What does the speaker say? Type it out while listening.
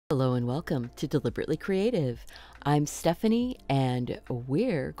Hello and welcome to Deliberately Creative. I'm Stephanie and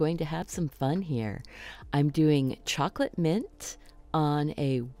we're going to have some fun here. I'm doing chocolate mint on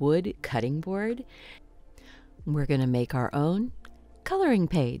a wood cutting board. We're going to make our own coloring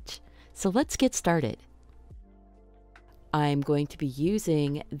page. So let's get started. I'm going to be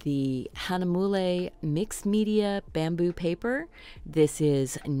using the Hanamule mixed media bamboo paper. This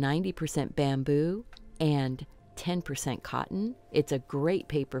is 90% bamboo and 10% cotton. It's a great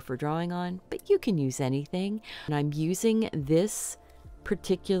paper for drawing on, but you can use anything. And I'm using this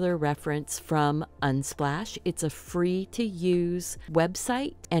particular reference from Unsplash. It's a free to use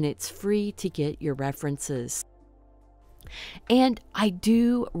website and it's free to get your references. And I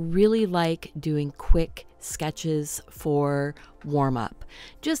do really like doing quick sketches for warm up.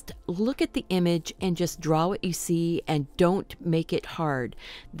 Just look at the image and just draw what you see and don't make it hard.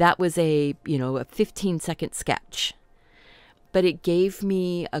 That was a 15-second sketch. But it gave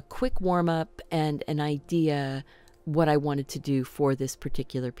me a quick warm up and an idea what I wanted to do for this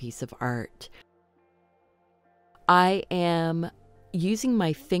particular piece of art. I am using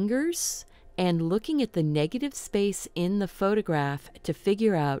my fingers and looking at the negative space in the photograph to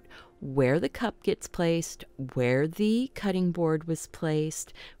figure out where the cup gets placed, where the cutting board was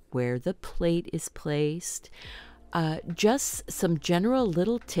placed, where the plate is placed. Just some general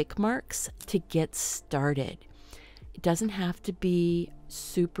little tick marks to get started. It doesn't have to be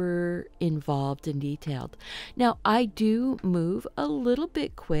super involved and detailed. Now, I do move a little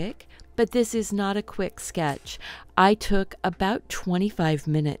bit quick, but this is not a quick sketch. I took about 25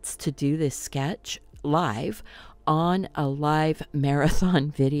 minutes to do this sketch live on a live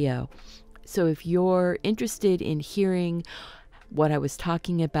marathon video. So if you're interested in hearing what I was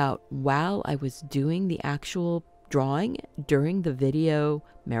talking about while I was doing the actual drawing during the video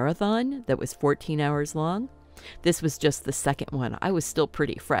marathon that was 14 hours long, this was just the second one. I was still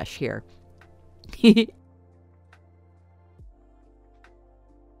pretty fresh here.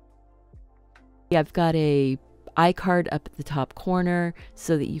 I've got a iCard up at the top corner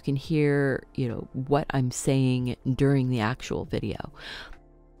so that you can hear, what I'm saying during the actual video.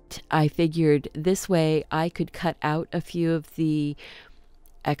 I figured this way I could cut out a few of the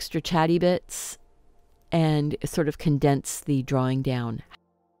extra chatty bits and sort of condense the drawing down.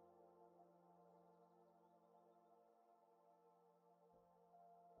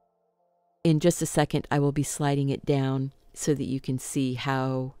 In just a second, I will be sliding it down so that you can see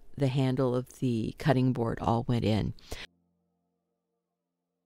how the handle of the cutting board all went in.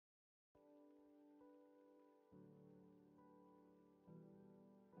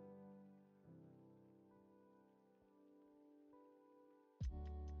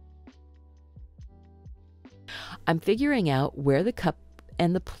 I'm figuring out where the cup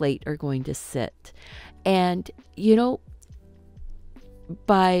and the plate are going to sit. And,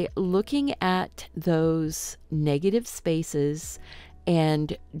 by looking at those negative spaces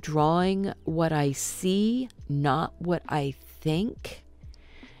and drawing what I see, not what I think,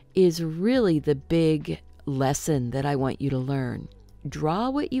 is really the big lesson that I want you to learn. Draw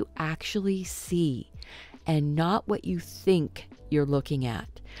what you actually see and not what you think you're looking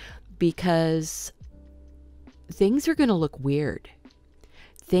at, because things are going to look weird.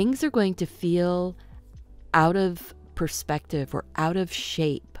 Things are going to feel out of perspective or out of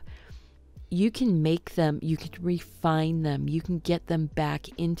shape. You can make them, you can refine them, you can get them back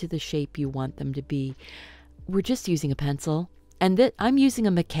into the shape you want them to be. We're just using a pencil, and I'm using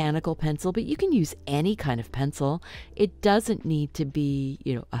a mechanical pencil, but you can use any kind of pencil. It doesn't need to be,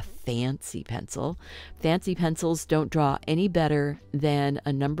 a fancy pencil. Fancy pencils don't draw any better than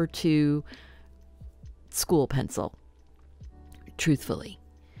a number 2 school pencil, truthfully.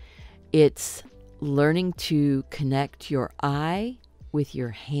 It's learning to connect your eye with your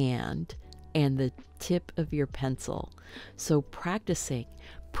hand and the tip of your pencil. So practicing,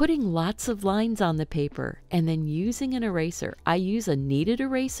 putting lots of lines on the paper and then using an eraser. I use a kneaded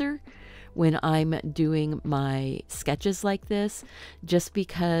eraser when I'm doing my sketches like this, just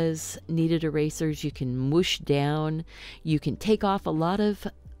because kneaded erasers, you can mush down, you can take off a lot of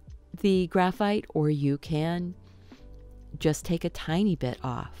the graphite, or you can just take a tiny bit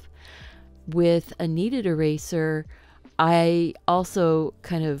off. With a kneaded eraser, I also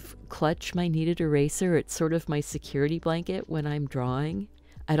kind of clutch my kneaded eraser. It's sort of my security blanket when I'm drawing.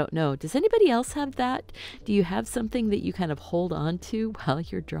 I don't know. Does anybody else have that? Do you have something that you kind of hold on to while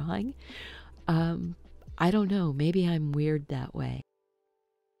you're drawing? I don't know. Maybe I'm weird that way.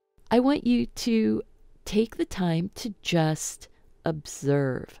 I want you to take the time to just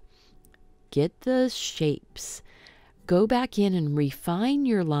observe. Get the shapes. Go back in and refine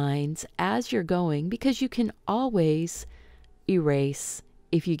your lines as you're going, because you can always erase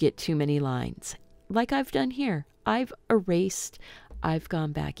if you get too many lines. Like I've done here. I've erased, I've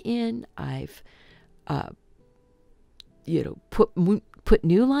gone back in, I've put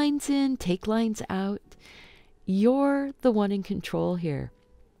new lines in, take lines out. You're the one in control here.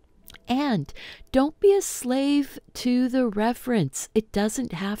 And don't be a slave to the reference. It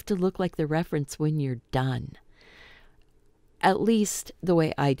doesn't have to look like the reference when you're done. At least the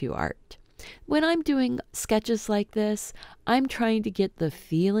way I do art. When I'm doing sketches like this, I'm trying to get the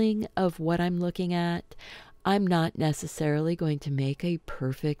feeling of what I'm looking at. I'm not necessarily going to make a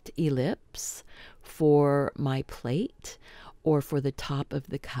perfect ellipse for my plate or for the top of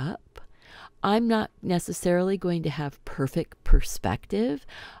the cup. I'm not necessarily going to have perfect perspective.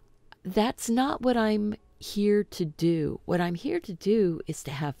 That's not what I'm here to do. What I'm here to do is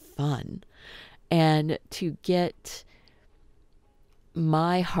to have fun and to get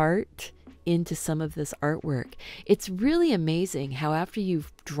my heart into some of this artwork. It's really amazing how after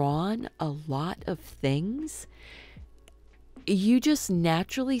you've drawn a lot of things, you just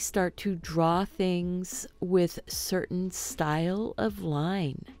naturally start to draw things with certain style of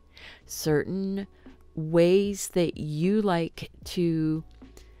line, certain ways that you like to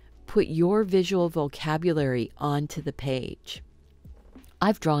put your visual vocabulary onto the page.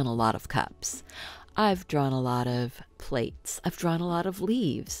 I've drawn a lot of cups. I've drawn a lot of plates. I've drawn a lot of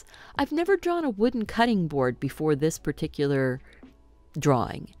leaves. I've never drawn a wooden cutting board before this particular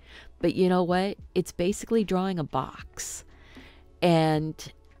drawing. But you know what? It's basically drawing a box.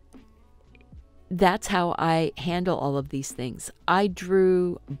 And that's how I handle all of these things. I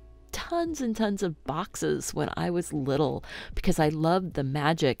drew tons and tons of boxes when I was little because I loved the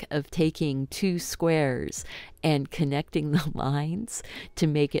magic of taking two squares and connecting the lines to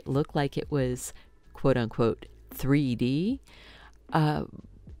make it look like it was quote unquote 3D.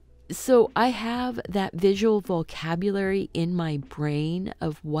 So I have that visual vocabulary in my brain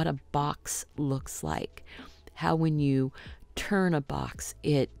of what a box looks like. How when you turn a box,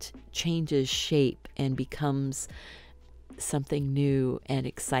 it changes shape and becomes something new and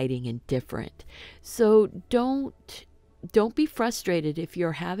exciting and different. So don't be frustrated if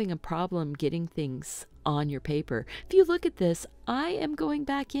you're having a problem getting things on your paper. If you look at this, I am going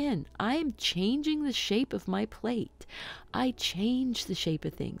back in. I am changing the shape of my plate. I change the shape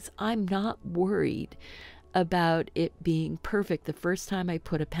of things. I'm not worried about it being perfect the first time I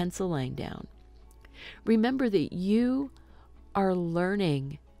put a pencil line down. Remember that you are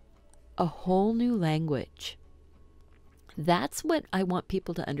learning a whole new language. That's what I want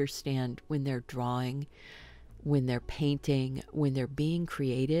people to understand when they're drawing, when they're painting, when they're being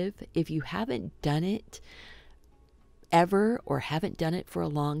creative. If you haven't done it ever or haven't done it for a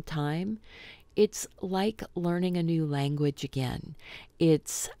long time, it's like learning a new language again.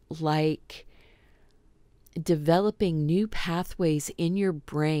 It's like developing new pathways in your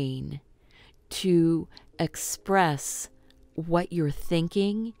brain to express what you're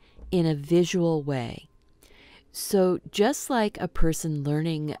thinking in a visual way. So just like a person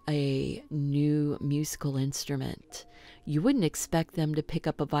learning a new musical instrument, you wouldn't expect them to pick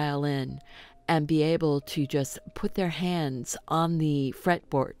up a violin and be able to just put their hands on the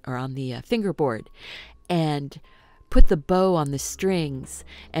fretboard or on the fingerboard and put the bow on the strings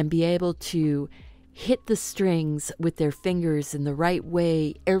and be able to hit the strings with their fingers in the right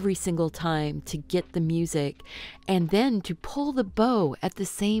way every single time to get the music, and then to pull the bow at the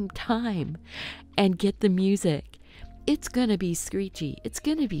same time and get the music. It's going to be screechy. It's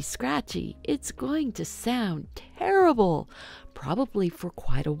going to be scratchy. It's going to sound terrible, probably for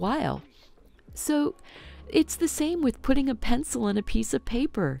quite a while. So it's the same with putting a pencil on a piece of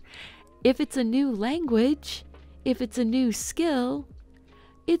paper. If it's a new language, if it's a new skill,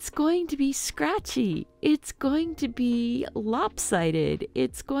 it's going to be scratchy. It's going to be lopsided.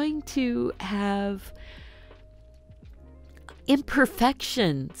 It's going to have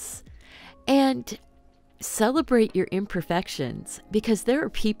imperfections. And celebrate your imperfections, because there are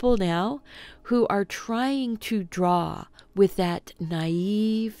people now who are trying to draw with that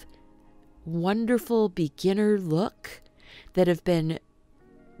naive, wonderful beginner look that have been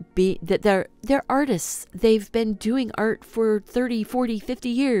that they're artists. They've been doing art for 30, 40, 50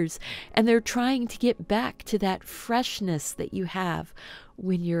 years, and they're trying to get back to that freshness that you have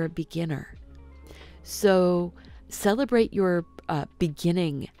when you're a beginner. So celebrate your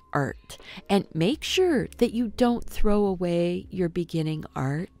beginning art and make sure that you don't throw away your beginning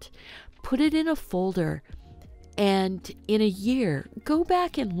art. Put it in a folder, and in a year, go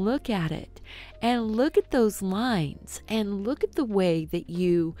back and look at it and look at those lines and look at the way that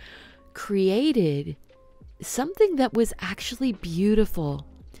you created something that was actually beautiful,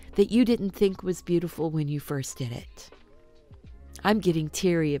 that you didn't think was beautiful when you first did it. I'm getting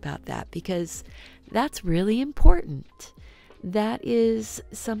teary about that because that's really important. That is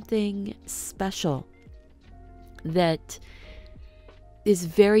something special that is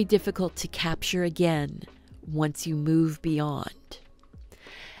very difficult to capture again once you move beyond.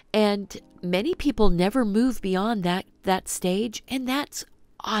 And many people never move beyond that stage, and that's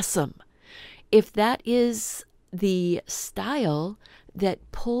awesome. If that is the style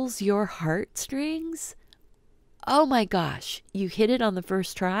that pulls your heartstrings, oh my gosh, you hit it on the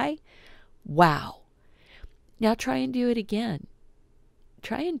first try? Wow. Now try and do it again.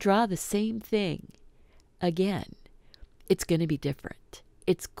 Try and draw the same thing again. It's going to be different.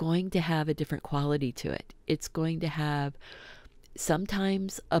 It's going to have a different quality to it. It's going to have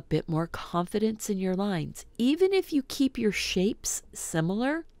sometimes a bit more confidence in your lines. Even if you keep your shapes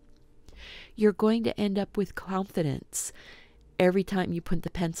similar, you're going to end up with confidence every time you put the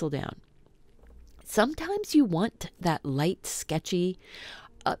pencil down. Sometimes you want that light, sketchy,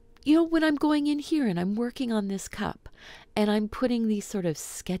 when I'm going in here and I'm working on this cup and I'm putting these sort of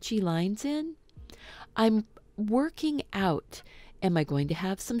sketchy lines in, I'm working out, am I going to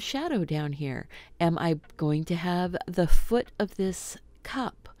have some shadow down here? Am I going to have the foot of this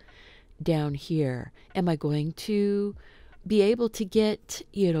cup down here? Am I going to be able to get,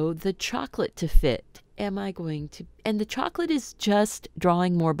 the chocolate to fit? Am I going to, and the chocolate is just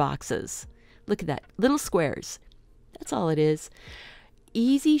drawing more boxes. Look at that, little squares. That's all it is.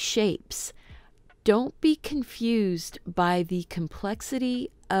 Easy shapes. Don't be confused by the complexity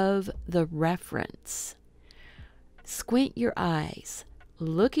of the reference. Squint your eyes.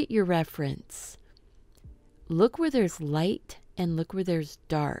 Look at your reference. Look where there's light and look where there's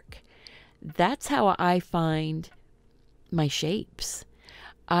dark. That's how I find my shapes.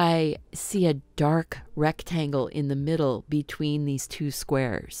 I see a dark rectangle in the middle between these two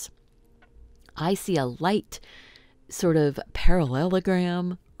squares. I see a light sort of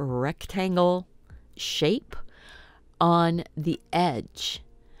parallelogram rectangle shape on the edge.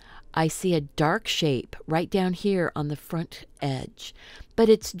 I see a dark shape right down here on the front edge, but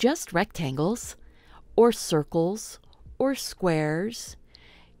it's just rectangles or circles or squares.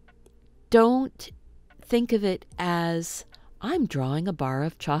 Don't think of it as I'm drawing a bar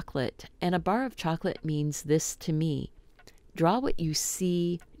of chocolate, and a bar of chocolate means this to me. Draw what you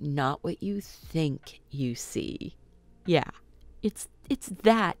see, not what you think you see. Yeah, it's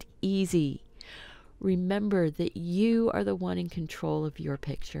that easy. Remember that you are the one in control of your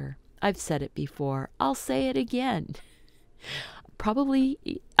picture. I've said it before. I'll say it again. Probably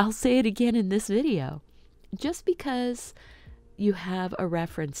I'll say it again in this video. Just because you have a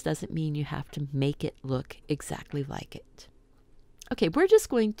reference doesn't mean you have to make it look exactly like it. Okay, we're just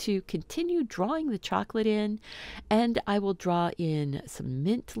going to continue drawing the chocolate in, and I will draw in some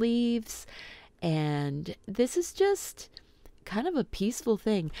mint leaves. And this is just kind of a peaceful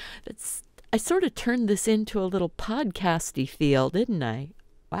thing. I sort of turned this into a little podcasty feel, didn't I?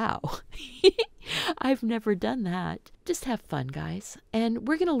 Wow. I've never done that. Just have fun, guys. And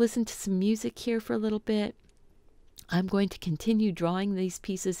we're going to listen to some music here for a little bit. I'm going to continue drawing these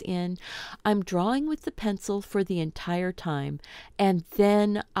pieces in. I'm drawing with the pencil for the entire time, and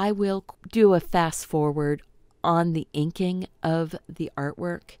then I will do a fast forward on the inking of the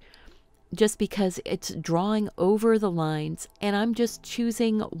artwork, just because it's drawing over the lines, and I'm just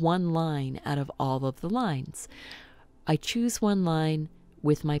choosing one line out of all of the lines. I choose one line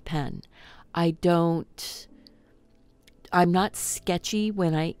with my pen. I'm not sketchy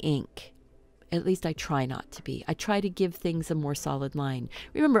when I ink. At least I try not to be. I try to give things a more solid line.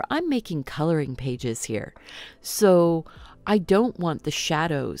 Remember, I'm making coloring pages here, so I don't want the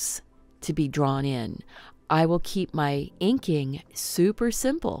shadows to be drawn in. I will keep my inking super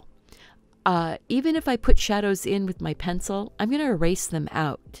simple. Even if I put shadows in with my pencil, I'm going to erase them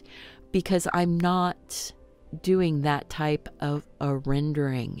out because I'm not doing that type of a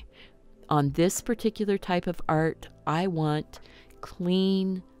rendering. On this particular type of art, I want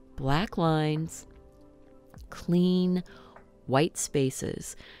clean black lines, clean white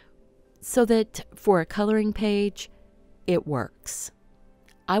spaces, so that for a coloring page, it works.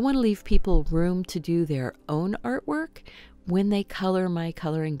 I want to leave people room to do their own artwork when they color my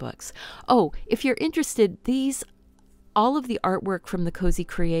coloring books. Oh, if you're interested, all of the artwork from the Cozy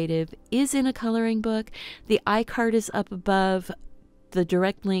Creative is in a coloring book. The iCard is up above, the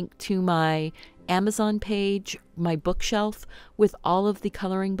direct link to my Amazon page, my bookshelf with all of the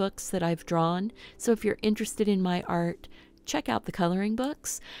coloring books that I've drawn. So if you're interested in my art, check out the coloring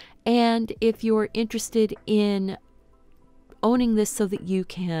books. And if you're interested in owning this so that you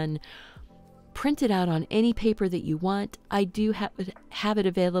can print it out on any paper that you want, I do have it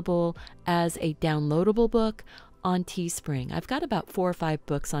available as a downloadable book on Teespring. I've got about 4 or 5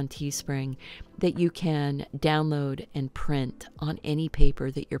 books on Teespring that you can download and print on any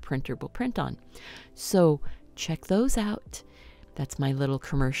paper that your printer will print on. So check those out. That's my little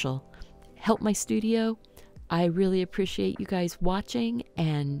commercial. Help my studio. I really appreciate you guys watching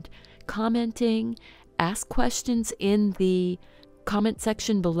and commenting. Ask questions in the comment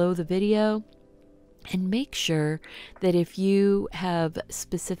section below the video. And make sure that if you have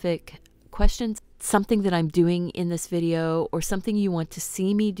specific questions, something that I'm doing in this video, or something you want to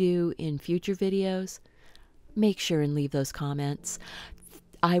see me do in future videos, make sure and leave those comments.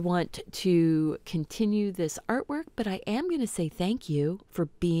 I want to continue this artwork, but I am going to say thank you for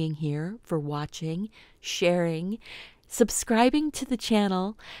being here, for watching, sharing, subscribing to the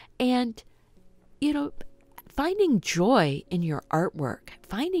channel, and, finding joy in your artwork,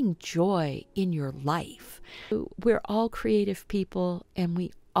 finding joy in your life. We're all creative people, and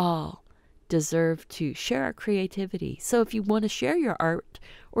we all deserve to share our creativity. So if you want to share your art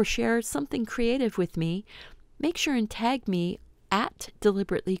or share something creative with me, make sure and tag me at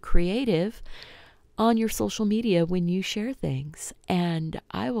Deliberately Creative on your social media when you share things. And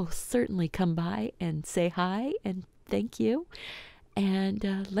I will certainly come by and say hi and thank you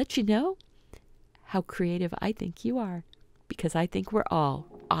and let you know how creative I think you are, because I think we're all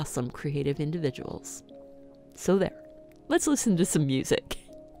awesome creative individuals. So there, let's listen to some music.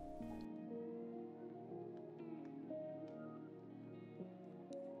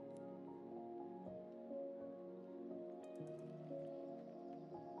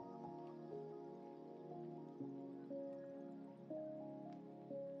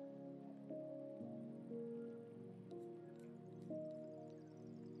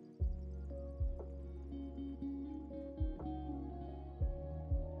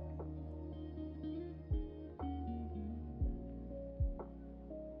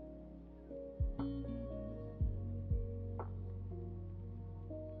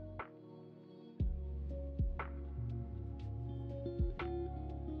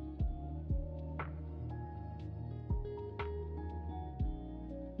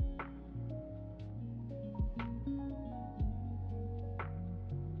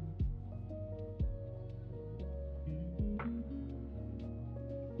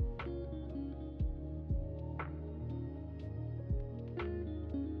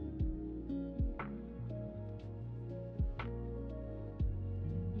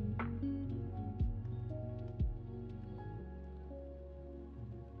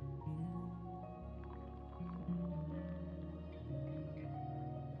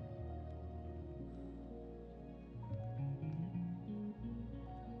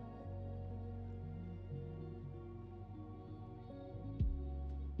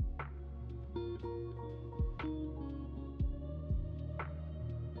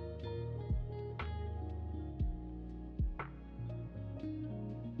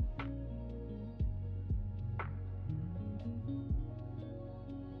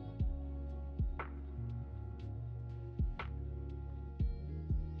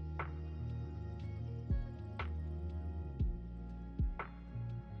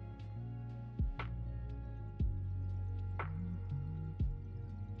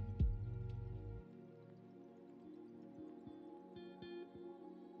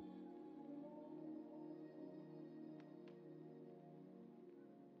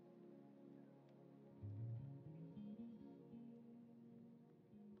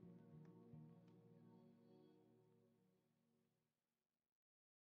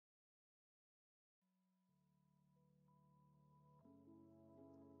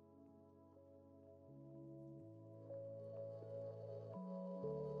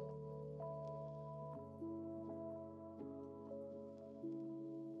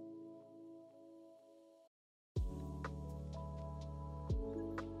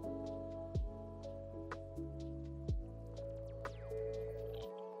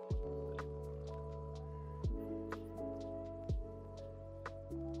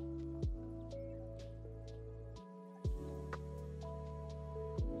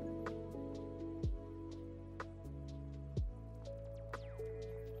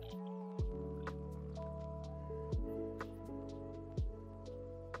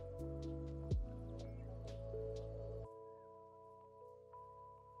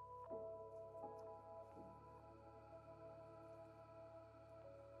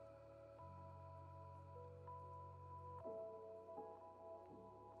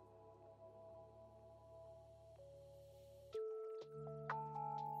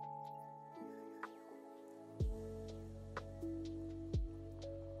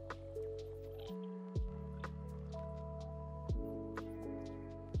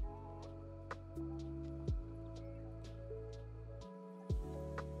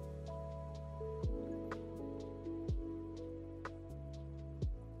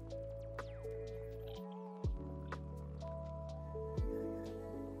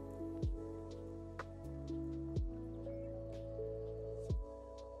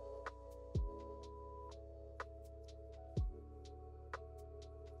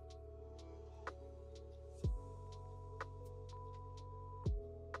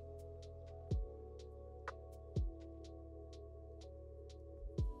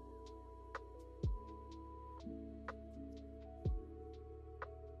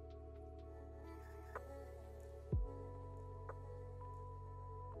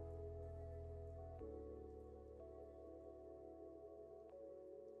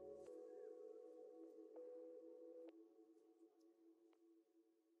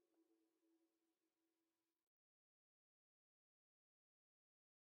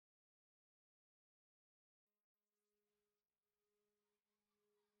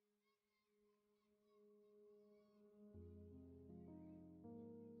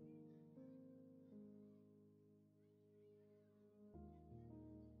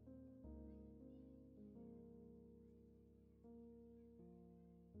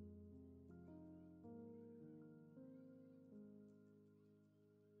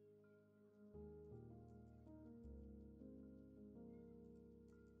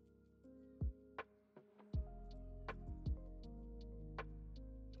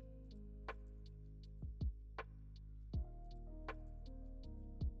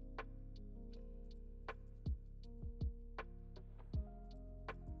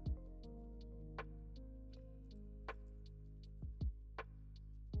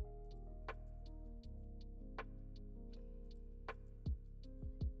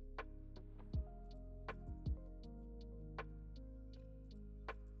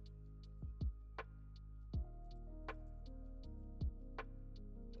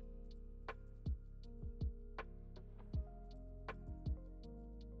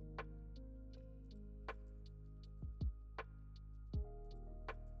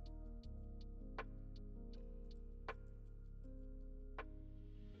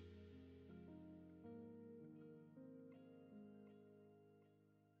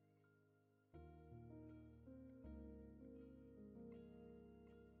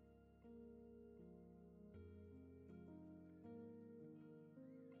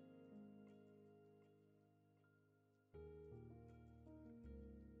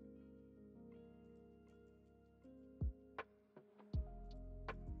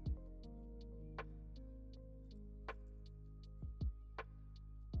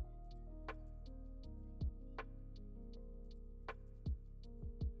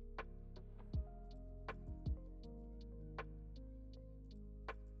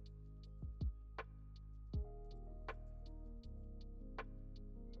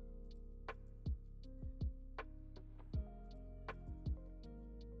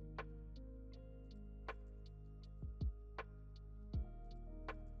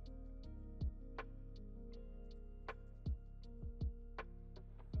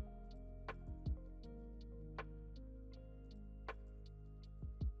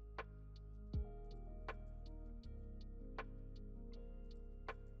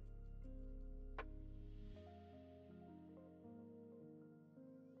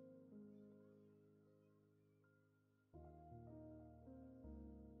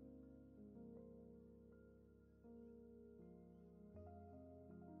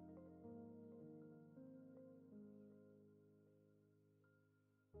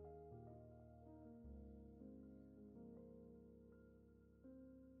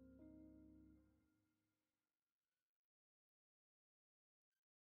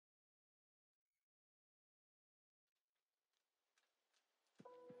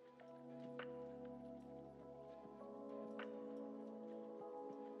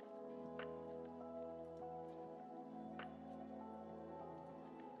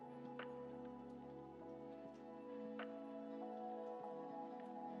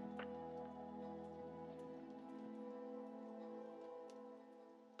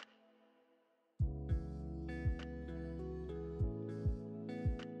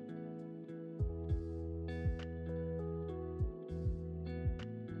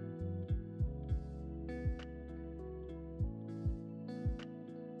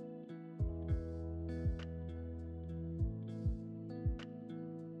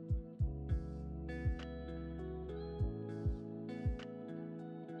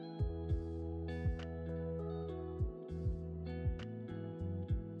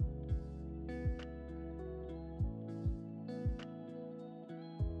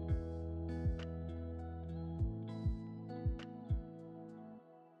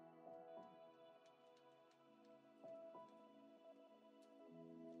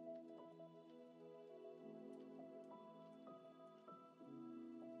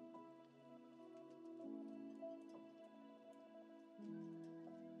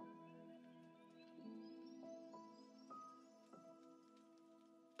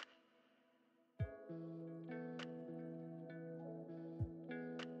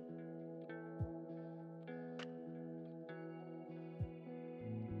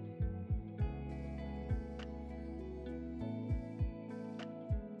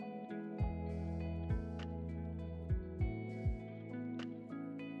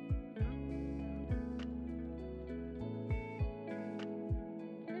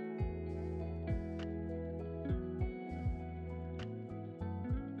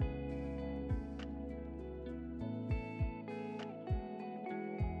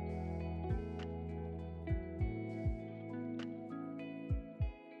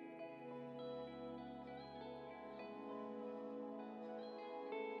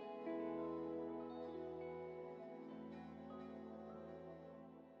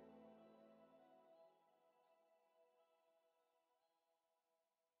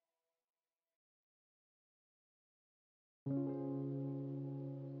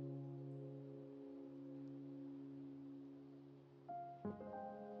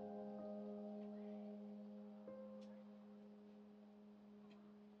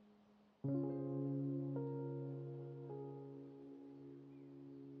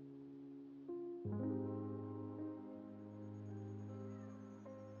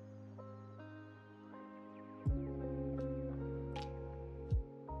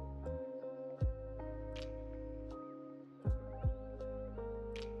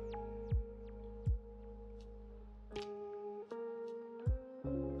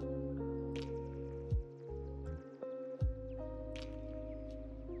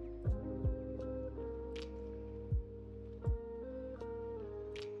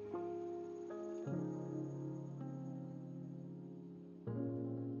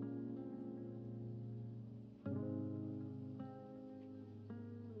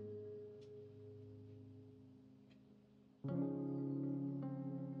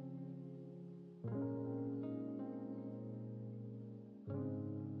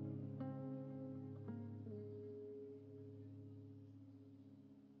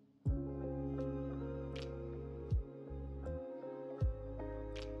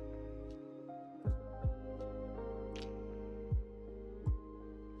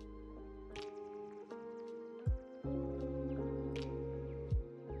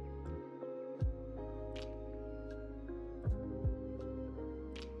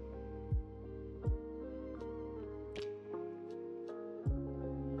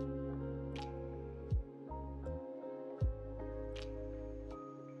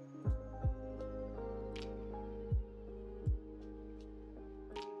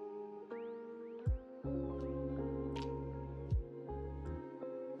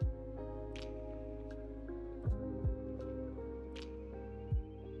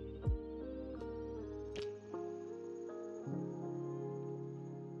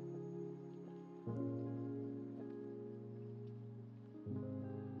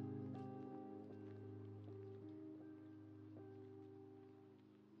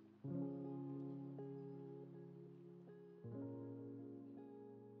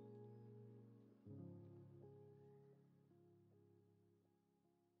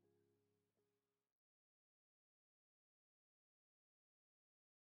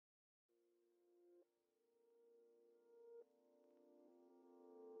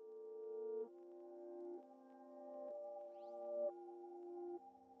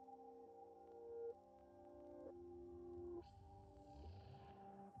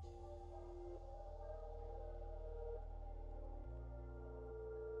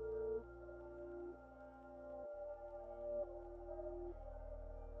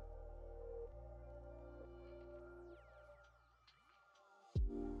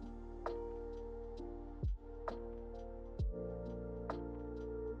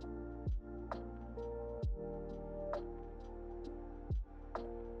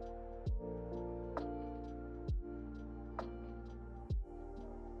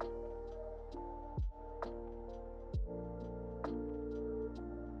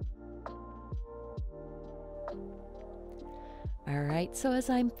 All right, so as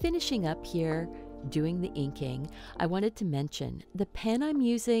I'm finishing up here doing the inking, I wanted to mention the pen I'm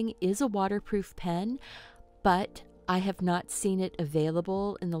using is a waterproof pen, but I have not seen it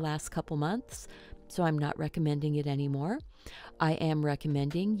available in the last couple months, so I'm not recommending it anymore. I am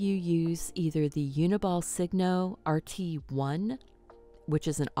recommending you use either the Uniball Signo RT1, which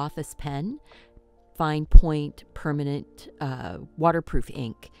is an office pen, fine point permanent waterproof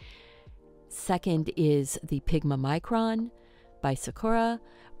ink. Second is the Pigma Micron by Sakura,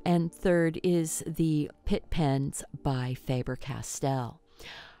 and third is the Pitt pens by Faber-Castell.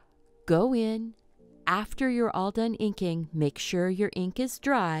 Go in, after you're all done inking, make sure your ink is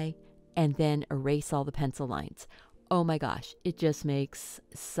dry, and then erase all the pencil lines. Oh my gosh, it just makes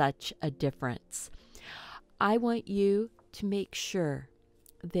such a difference. I want you to make sure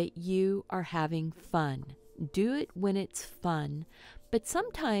that you are having fun. Do it when it's fun, but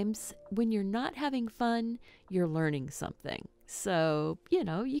sometimes when you're not having fun, you're learning something. So,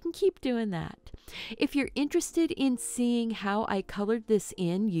 you can keep doing that. If you're interested in seeing how I colored this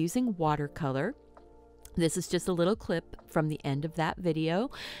in using watercolor, this is just a little clip from the end of that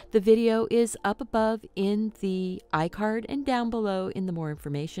video. The video is up above in the iCard and down below in the more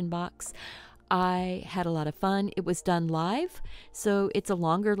information box. I had a lot of fun. It was done live, so it's a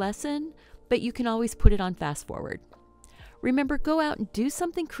longer lesson, but you can always put it on fast forward. Remember, go out and do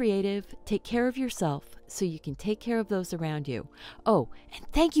something creative. Take care of yourself so you can take care of those around you. Oh, and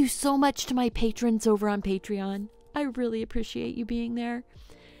thank you so much to my patrons over on Patreon. I really appreciate you being there.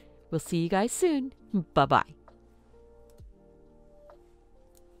 We'll see you guys soon. Bye-bye.